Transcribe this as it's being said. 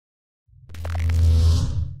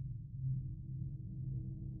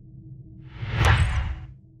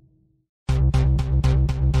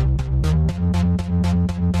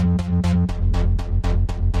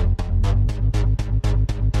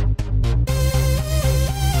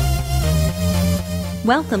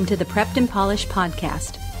Welcome to the Prepped and Polished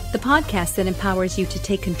podcast, the podcast that empowers you to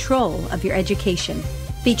take control of your education,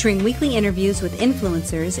 featuring weekly interviews with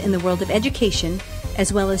influencers in the world of education,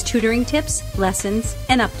 as well as tutoring tips, lessons,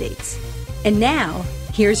 and updates. And now,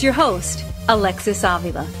 here's your host, Alexis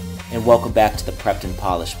Avila. And welcome back to the Prepped and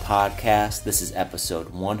Polished podcast. This is episode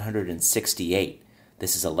 168.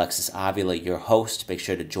 This is Alexis Avila, your host. Make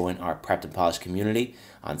sure to join our Prepped and Polished community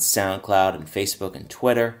on SoundCloud and Facebook and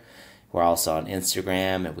Twitter. We're also on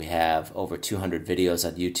Instagram, and we have over 200 videos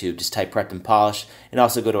on YouTube. Just type Prepped and Polished, and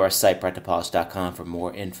also go to our site, preppedandpolished.com, for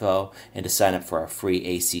more info, and to sign up for our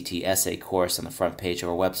free ACT essay course on the front page of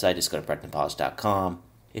our website. Just go to preppedandpolished.com.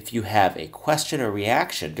 If you have a question or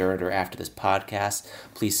reaction during or after this podcast,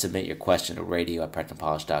 please submit your question to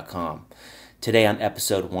radio@preppedandpolished.com. Today on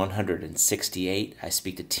episode 168, I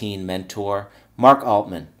speak to teen mentor Mark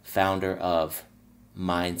Altman, founder of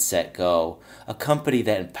mindsetgo, a company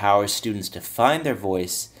that empowers students to find their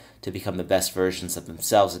voice, to become the best versions of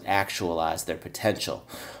themselves, and actualize their potential.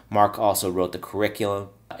 Mark also wrote the curriculum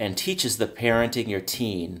and teaches the Parenting Your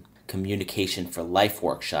Teen Communication for Life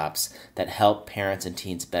workshops that help parents and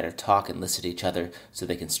teens better talk and listen to each other so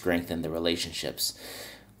they can strengthen their relationships.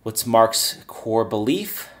 What's Mark's core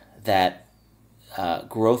belief? That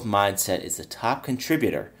growth mindset is the top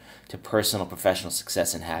contributor to personal and professional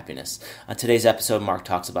success and happiness. On today's episode, Mark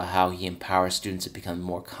talks about how he empowers students to become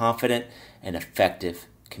more confident and effective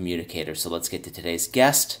communicators. So let's get to today's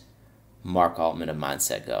guest, Mark Altman of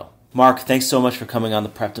mindsetgo. Mark, thanks so much for coming on the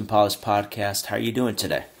Prepped and Polished podcast. How are you doing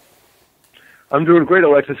today? I'm doing great,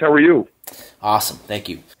 Alexis. How are you? Awesome. Thank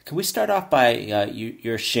you. Can we start off by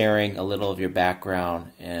you're sharing a little of your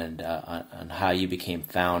background and on how you became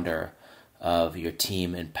founder of your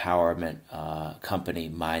team empowerment company,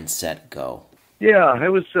 mindsetgo? Yeah, I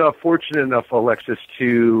was fortunate enough, Alexis,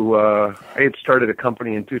 I had started a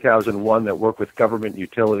company in 2001 that worked with government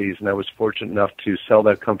utilities, and I was fortunate enough to sell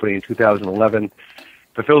that company in 2011,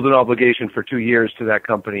 fulfilled an obligation for 2 years to that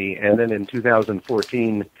company, and then in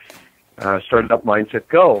 2014 started up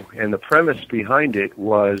mindsetgo. And the premise behind it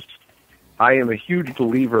was I am a huge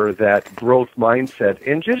believer that growth mindset,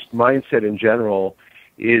 and just mindset in general,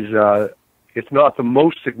 is if not the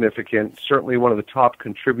most significant, certainly one of the top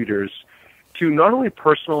contributors to not only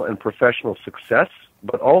personal and professional success,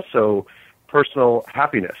 but also personal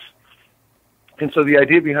happiness. And so the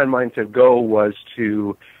idea behind mindsetgo was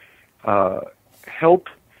to help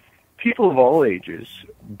people of all ages,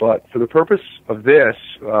 but for the purpose of this,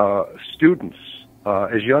 students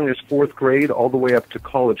as young as fourth grade all the way up to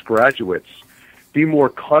college graduates, be more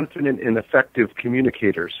confident and effective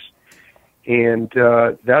communicators. And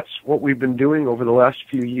that's what we've been doing over the last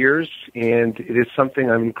few years, and it is something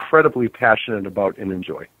I'm incredibly passionate about and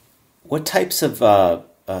enjoy. What types of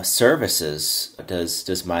services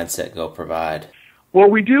does mindsetgo provide? Well,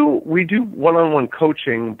 we do one-on-one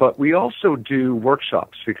coaching, but we also do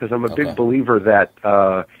workshops, because I'm a big believer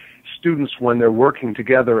that students, when they're working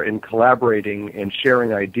together and collaborating and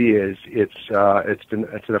sharing ideas, it's an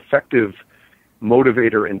effective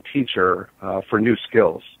motivator and teacher for new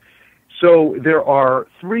skills. So there are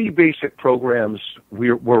three basic programs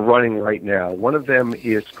we're running right now. One of them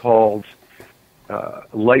is called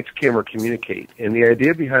Lights, Camera, Communicate. And the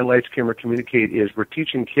idea behind Lights, Camera, Communicate is we're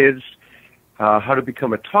teaching kids how to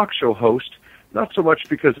become a talk show host, not so much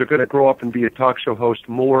because they're going to grow up and be a talk show host,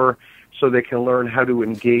 more so they can learn how to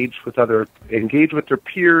engage with their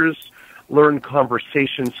peers, learn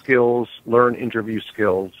conversation skills, learn interview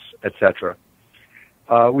skills, etc.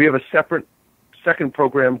 We have a second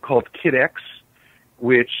program called KidX,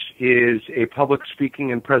 which is a public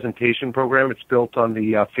speaking and presentation program. It's built on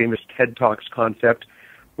the famous TED Talks concept,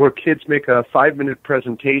 where kids make a 5-minute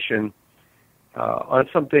presentation on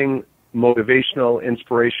something motivational,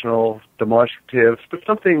 inspirational, demonstrative, but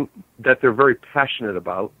something that they're very passionate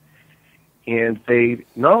about. And they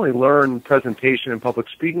not only learn presentation and public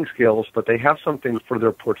speaking skills, but they have something for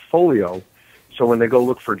their portfolio. So when they go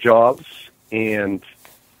look for jobs and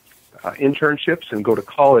internships and go to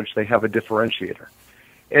college, they have a differentiator.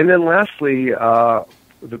 And then lastly,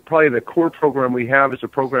 probably the core program we have is a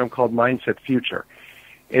program called Mindset Future.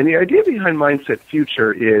 And the idea behind Mindset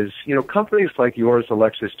Future is, companies like yours,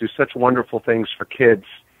 Alexis, do such wonderful things for kids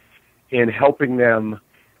in helping them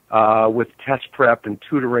with test prep and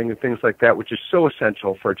tutoring and things like that, which is so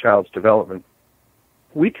essential for a child's development.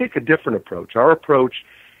 We take a different approach. Our approach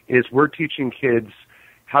is we're teaching kids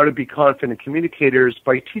how to be confident communicators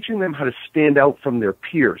by teaching them how to stand out from their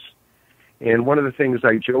peers. And one of the things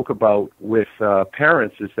I joke about with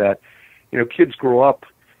parents is that, kids grow up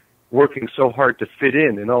working so hard to fit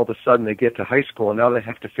in, and all of a sudden they get to high school, and now they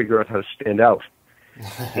have to figure out how to stand out.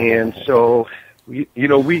 And so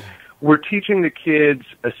We're teaching the kids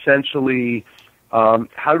essentially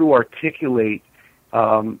how to articulate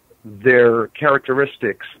their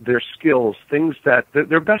characteristics, their skills, things that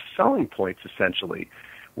their best selling points, essentially.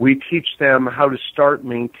 We teach them how to start,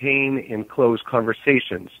 maintain, and close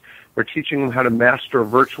conversations. We're teaching them how to master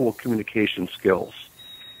virtual communication skills.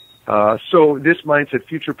 So this Mindset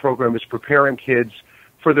Future program is preparing kids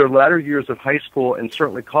for their latter years of high school and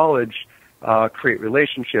certainly college, create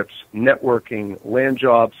relationships, networking, land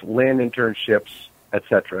jobs, land internships,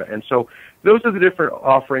 etc. And so those are the different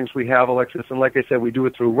offerings we have, Alexis. And like I said, we do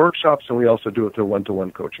it through workshops, and we also do it through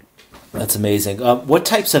one-to-one coaching. That's amazing. What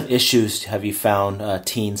types of issues have you found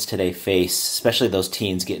teens today face, especially those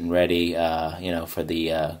teens getting ready, for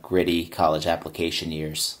the gritty college application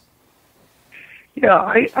years? Yeah,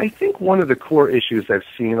 I think one of the core issues I've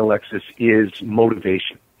seen, Alexis, is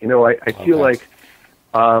motivation. I feel like,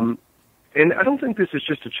 and I don't think this is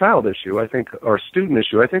just a child issue, or a student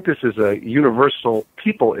issue. I think this is a universal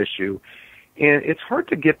people issue. And it's hard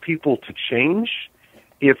to get people to change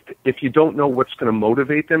if you don't know what's going to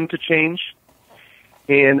motivate them to change.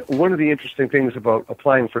 And one of the interesting things about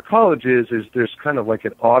applying for college is there's kind of like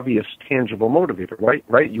an obvious, tangible motivator,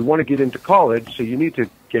 right? You want to get into college, so you need to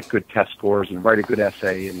get good test scores and write a good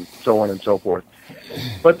essay and so on and so forth.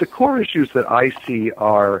 But the core issues that I see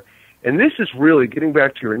are, and this is really getting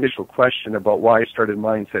back to your initial question about why I started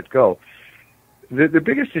Mindset Go, the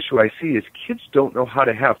biggest issue I see is kids don't know how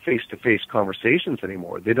to have face-to-face conversations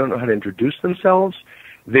anymore. They don't know how to introduce themselves.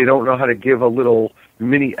 They don't know how to give a little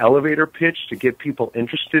mini elevator pitch to get people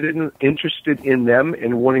interested in them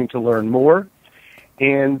and wanting to learn more.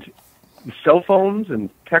 And cell phones and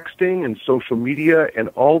texting and social media and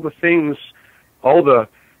all the things, all the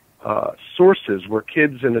sources where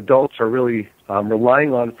kids and adults are really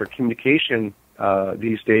relying on for communication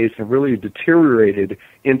these days have really deteriorated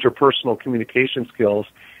interpersonal communication skills.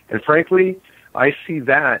 And frankly, I see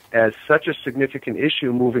that as such a significant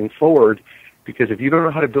issue moving forward, because if you don't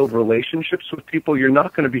know how to build relationships with people, you're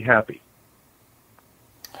not going to be happy.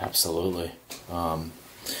 Absolutely. Do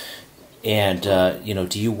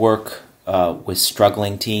you work with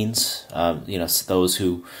struggling teens, those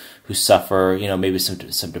who suffer, maybe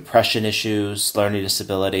some depression issues, learning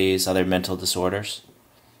disabilities, other mental disorders?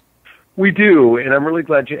 We do, and I'm really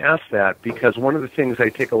glad you asked that, because one of the things I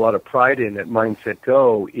take a lot of pride in at Mindset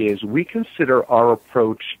Go is we consider our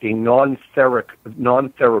approach a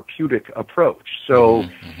non-therapeutic approach. So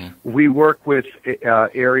we work with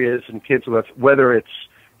areas and kids with, whether it's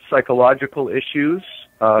psychological issues,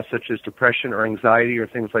 such as depression or anxiety or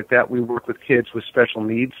things like that. We work with kids with special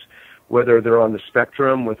needs, whether they're on the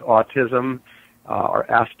spectrum with autism or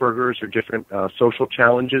Asperger's or different social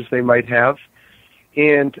challenges they might have.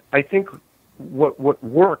 And I think what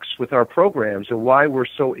works with our programs and why we're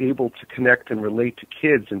so able to connect and relate to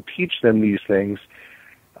kids and teach them these things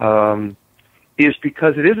is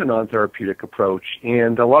because it is a non-therapeutic approach.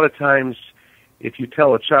 And a lot of times, if you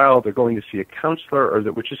tell a child they're going to see a counselor,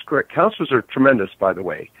 which is correct, counselors are tremendous, by the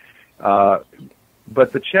way. But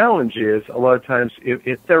the challenge is, a lot of times,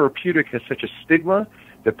 if therapeutic has such a stigma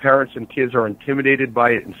that parents and kids are intimidated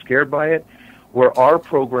by it and scared by it, where our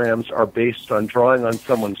programs are based on drawing on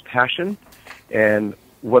someone's passion and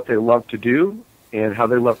what they love to do and how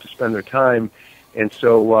they love to spend their time. And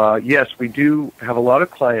so, yes, we do have a lot of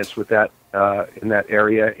clients with that in that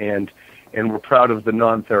area, and we're proud of the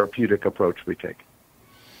non-therapeutic approach we take.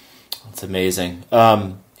 That's amazing.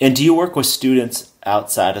 And do you work with students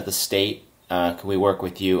outside of the state? Can we work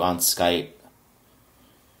with you on Skype?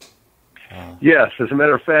 Yes, as a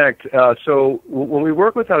matter of fact, so when we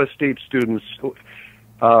work with out-of-state students,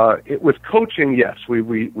 with coaching, yes,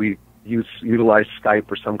 we utilize Skype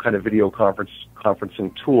or some kind of video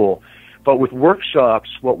conferencing tool. But with workshops,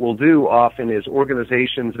 what we'll do often is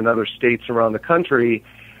organizations in other states around the country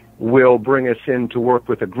will bring us in to work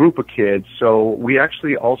with a group of kids. So we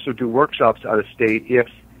actually also do workshops out of state if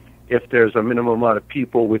there's a minimum amount of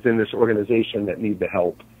people within this organization that need the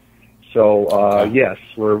help. So, yes,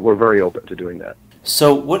 we're very open to doing that.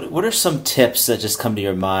 So what are some tips that just come to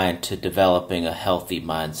your mind to developing a healthy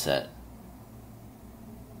mindset?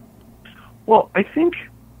 Well, I think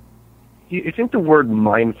the word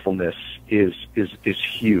mindfulness is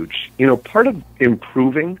huge. Part of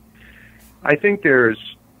improving, I think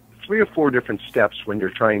there's 3 or 4 different steps when you're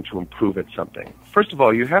trying to improve at something. First of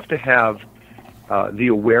all, you have to have the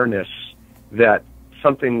awareness that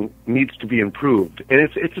something needs to be improved. And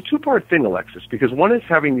it's a 2-part thing, Alexis, because one is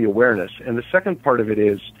having the awareness, and the second part of it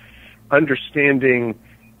is understanding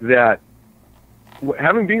that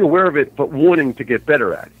being aware of it, but wanting to get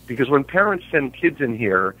better at it. Because when parents send kids in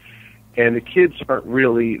here and the kids aren't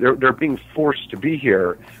really, they're being forced to be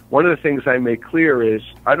here. One of the things I make clear is,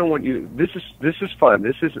 I don't want you, this is fun.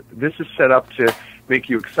 This is set up to make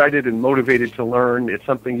you excited and motivated to learn. It's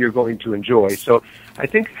something you're going to enjoy. So I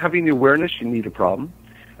think having the awareness you need a problem,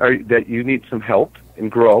 or that you need some help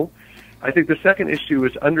and grow. I think the second issue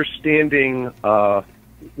is understanding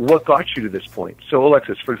what got you to this point. So,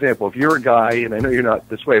 Alexis, for example, if you're a guy, and I know you're not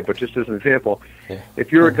this way, but just as an example,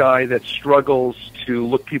 if you're a guy that struggles to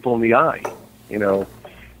look people in the eye,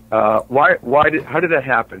 how did that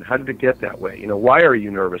happen? How did it get that way? Why are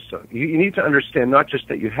you nervous? So you need to understand not just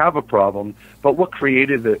that you have a problem, but what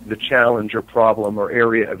created the challenge or problem or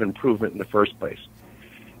area of improvement in the first place.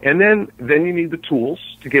 And then you need the tools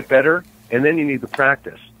to get better, and then you need the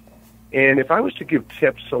practice. And if I was to give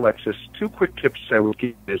tips, Alexis, 2 quick tips I would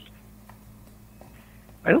give is,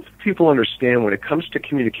 I don't think people understand when it comes to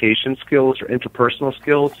communication skills or interpersonal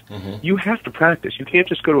skills, you have to practice. You can't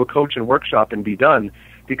just go to a coach and workshop and be done,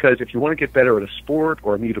 because if you want to get better at a sport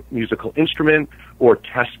or a musical instrument or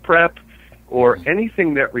test prep or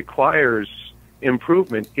anything that requires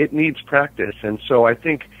improvement, it needs practice. And so I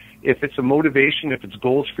think if it's a motivation, if it's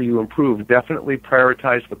goals for you to improve, definitely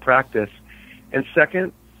prioritize the practice. And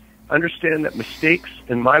second, understand that mistakes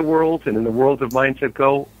in my world and in the world of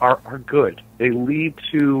mindsetgo are good. They lead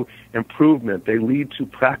to improvement. They lead to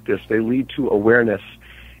practice. They lead to awareness.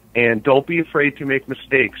 And don't be afraid to make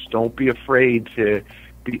mistakes. Don't be afraid to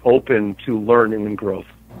be open to learning and growth.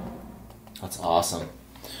 That's awesome.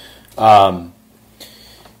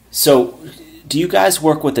 So do you guys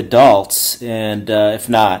work with adults? And if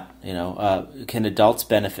not, can adults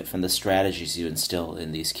benefit from the strategies you instill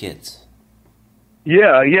in these kids?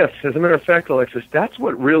 Yes. As a matter of fact, Alexis, that's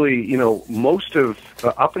what really, most of,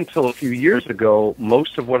 up until a few years ago,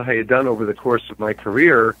 most of what I had done over the course of my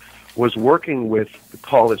career was working with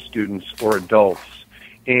college students or adults.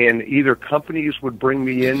 And either companies would bring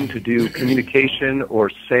me in to do communication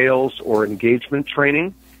or sales or engagement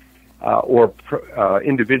training, or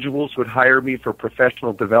individuals would hire me for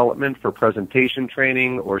professional development, for presentation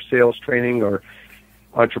training or sales training, or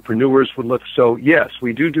entrepreneurs would look. So yes,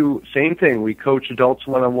 we do same thing. We coach adults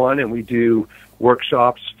one-on-one, and we do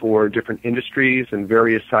workshops for different industries and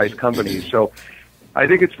various size companies. So I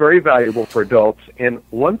think it's very valuable for adults. And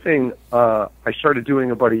one thing I started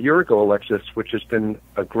doing about a year ago, Alexis, which has been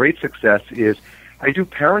a great success, is I do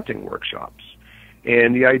parenting workshops.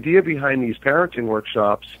 And the idea behind these parenting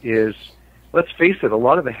workshops is, let's face it, a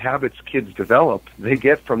lot of the habits kids develop, they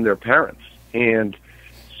get from their parents. And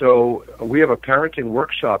so we have a parenting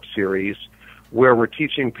workshop series where we're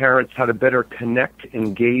teaching parents how to better connect,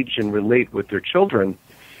 engage, and relate with their children.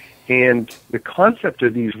 And the concept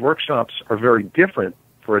of these workshops are very different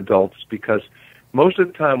for adults, because most of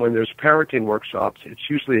the time when there's parenting workshops, it's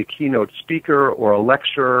usually a keynote speaker or a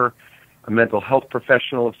lecturer, a mental health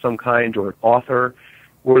professional of some kind, or an author,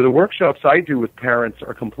 where the workshops I do with parents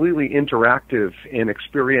are completely interactive and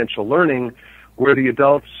experiential learning, where the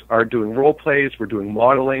adults are doing role plays, we're doing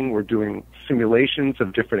modeling, we're doing simulations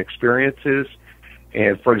of different experiences.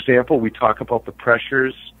 And for example, we talk about the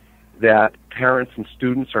pressures that parents and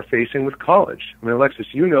students are facing with college. I mean, Alexis,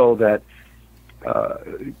 you know that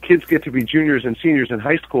kids get to be juniors and seniors in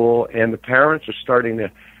high school, and the parents are starting to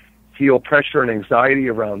feel pressure and anxiety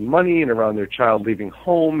around money and around their child leaving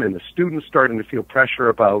home, and the students starting to feel pressure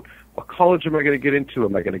about, what college am I going to get into?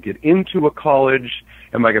 Am I going to get into a college?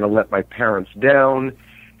 Am I going to let my parents down?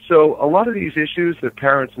 So a lot of these issues that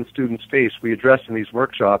parents and students face, we address in these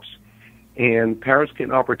workshops, and parents get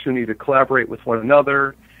an opportunity to collaborate with one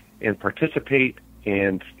another and participate,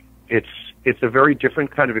 and it's a very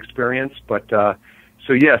different kind of experience. But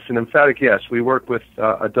so yes, an emphatic yes, we work with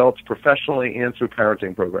adults professionally and through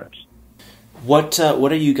parenting programs. What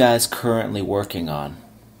are you guys currently working on?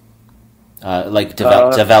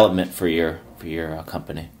 Development for your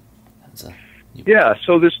company. Yeah,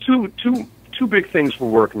 so there's two big things we're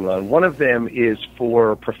working on. One of them is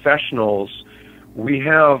for professionals. We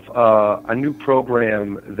have a new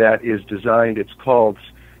program that is designed. It's called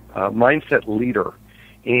Mindset Leader.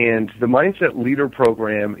 And the Mindset Leader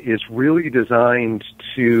program is really designed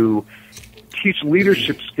to teach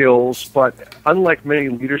leadership skills, but unlike many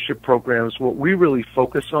leadership programs, what we really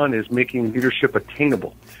focus on is making leadership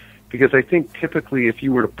attainable. Because I think typically if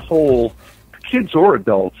you were to poll kids or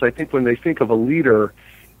adults, I think when they think of a leader,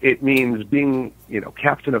 it means being,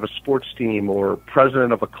 captain of a sports team or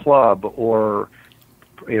president of a club or,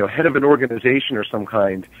 head of an organization or some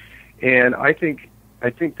kind. And I think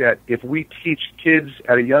that if we teach kids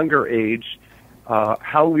at a younger age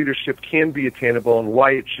how leadership can be attainable and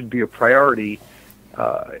why it should be a priority,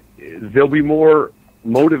 they'll be more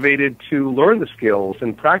motivated to learn the skills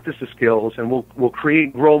and practice the skills, and we'll create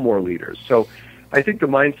and grow more leaders. So I think the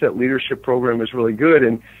Mindset Leadership Program is really good,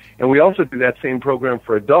 and we also do that same program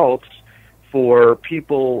for adults, for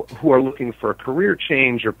people who are looking for a career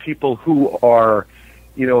change, or people who are,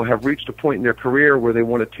 have reached a point in their career where they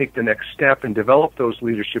want to take the next step and develop those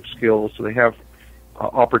leadership skills so they have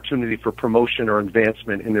opportunity for promotion or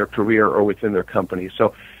advancement in their career or within their company.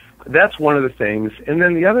 So that's one of the things. And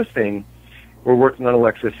then the other thing we're working on,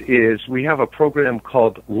 Alexis, is we have a program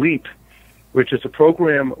called LEAP, which is a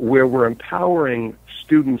program where we're empowering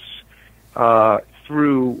students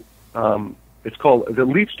through, it's called, the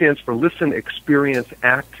LEAP stands for Listen, Experience,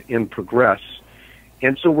 Act, and Progress.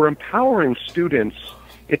 And so we're empowering students.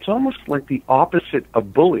 It's almost like the opposite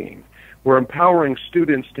of bullying. We're empowering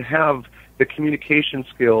students to have the communication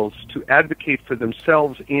skills to advocate for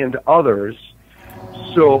themselves and others,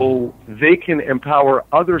 so they can empower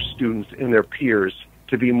other students and their peers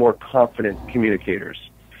to be more confident communicators.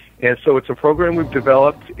 And so it's a program we've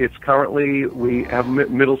developed. It's currently, we have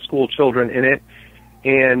middle school children in it,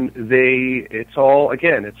 and it's all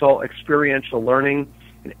experiential learning.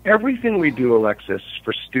 And everything we do, Alexis,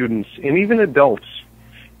 for students and even adults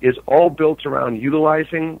is all built around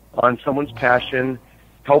utilizing on someone's passion,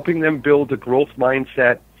 helping them build a growth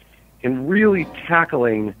mindset, and really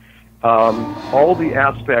tackling all the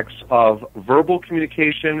aspects of verbal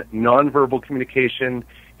communication, nonverbal communication,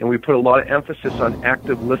 and we put a lot of emphasis on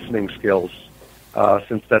active listening skills,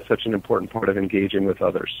 since that's such an important part of engaging with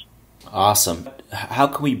others. Awesome. How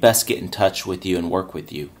can we best get in touch with you and work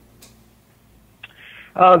with you?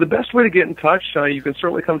 The best way to get in touch, you can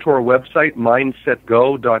certainly come to our website,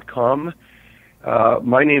 mindsetgo.com.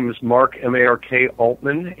 My name is Mark, M-A-R-K,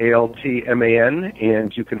 Altman, A-L-T-M-A-N,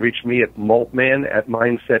 and you can reach me at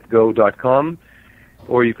maltman@mindsetgo.com,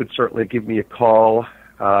 or you could certainly give me a call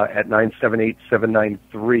at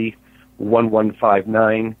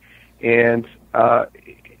 978-793-1159, and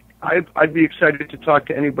I'd be excited to talk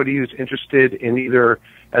to anybody who's interested in either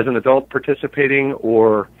as an adult participating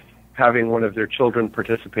or having one of their children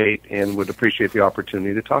participate, and would appreciate the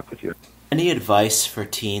opportunity to talk with you. Any advice for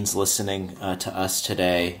teens listening to us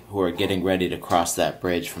today who are getting ready to cross that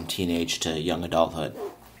bridge from teenage to young adulthood?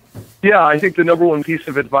 Yeah, I think the number one piece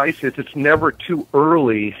of advice is it's never too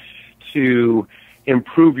early to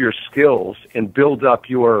improve your skills and build up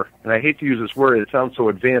your, and I hate to use this word, it sounds so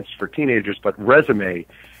advanced for teenagers, but resume,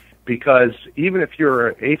 because even if you're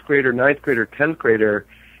an 8th grader, 9th grader, 10th grader,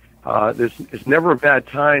 it's never a bad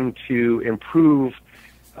time to improve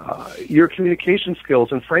your communication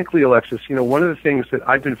skills. And frankly, Alexis, one of the things that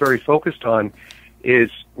I've been very focused on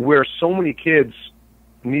is where so many kids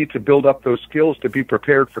need to build up those skills to be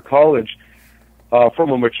prepared for college,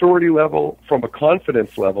 from a maturity level, from a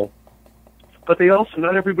confidence level. But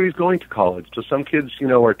not everybody's going to college. So some kids,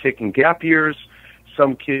 are taking gap years.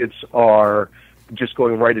 Some kids are just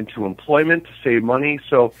going right into employment to save money.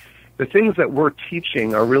 So the things that we're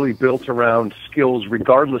teaching are really built around skills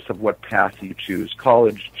regardless of what path you choose,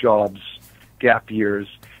 college, jobs, gap years.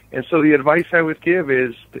 And so the advice I would give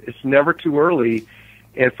is it's never too early.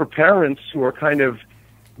 And for parents who are kind of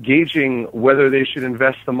gauging whether they should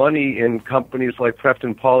invest the money in companies like Prepped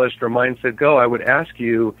and Polished or mindsetgo, I would ask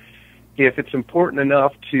you if it's important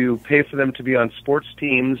enough to pay for them to be on sports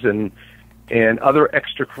teams and other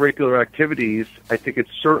extracurricular activities. I think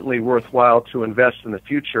it's certainly worthwhile to invest in the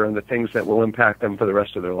future and the things that will impact them for the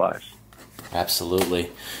rest of their lives.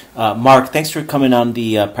 Absolutely. Mark, thanks for coming on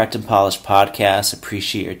the Prepped and Polished podcast.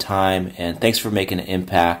 Appreciate your time, and thanks for making an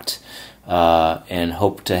impact, and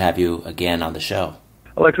hope to have you again on the show.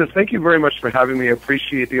 Alexis, thank you very much for having me. I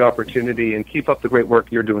appreciate the opportunity, and keep up the great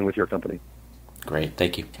work you're doing with your company. Great,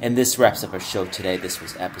 thank you. And this wraps up our show today. This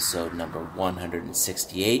was episode number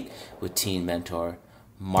 168 with teen mentor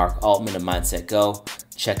Mark Altman of mindsetgo.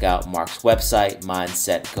 Check out Mark's website,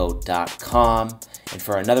 mindsetgo.com. And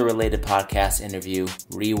for another related podcast interview,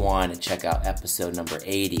 rewind and check out episode number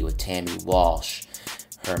 80 with Tammy Walsh.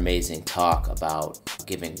 Her amazing talk about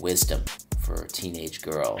giving wisdom for teenage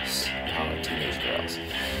girls, college teenage girls.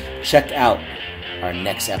 Check out our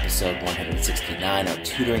next episode, 169, our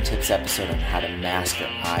tutoring tips episode on how to master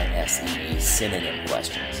ISEE synonym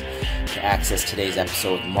questions. To access today's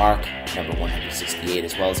episode with Mark, number 168,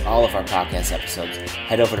 as well as all of our podcast episodes,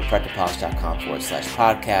 head over to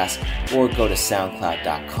preppedandpolished.com/podcast or go to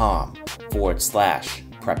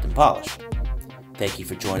soundcloud.com/Prepped and Polished. Thank you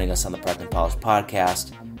for joining us on the Prepped and Polished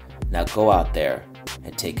podcast. Now go out there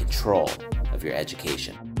and take control of your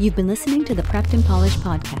education. You've been listening to the Prepped and Polished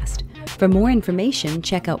podcast. For more information,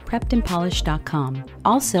 check out preppedandpolished.com.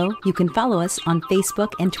 Also, you can follow us on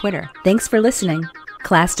Facebook and Twitter. Thanks for listening.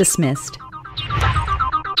 Class dismissed.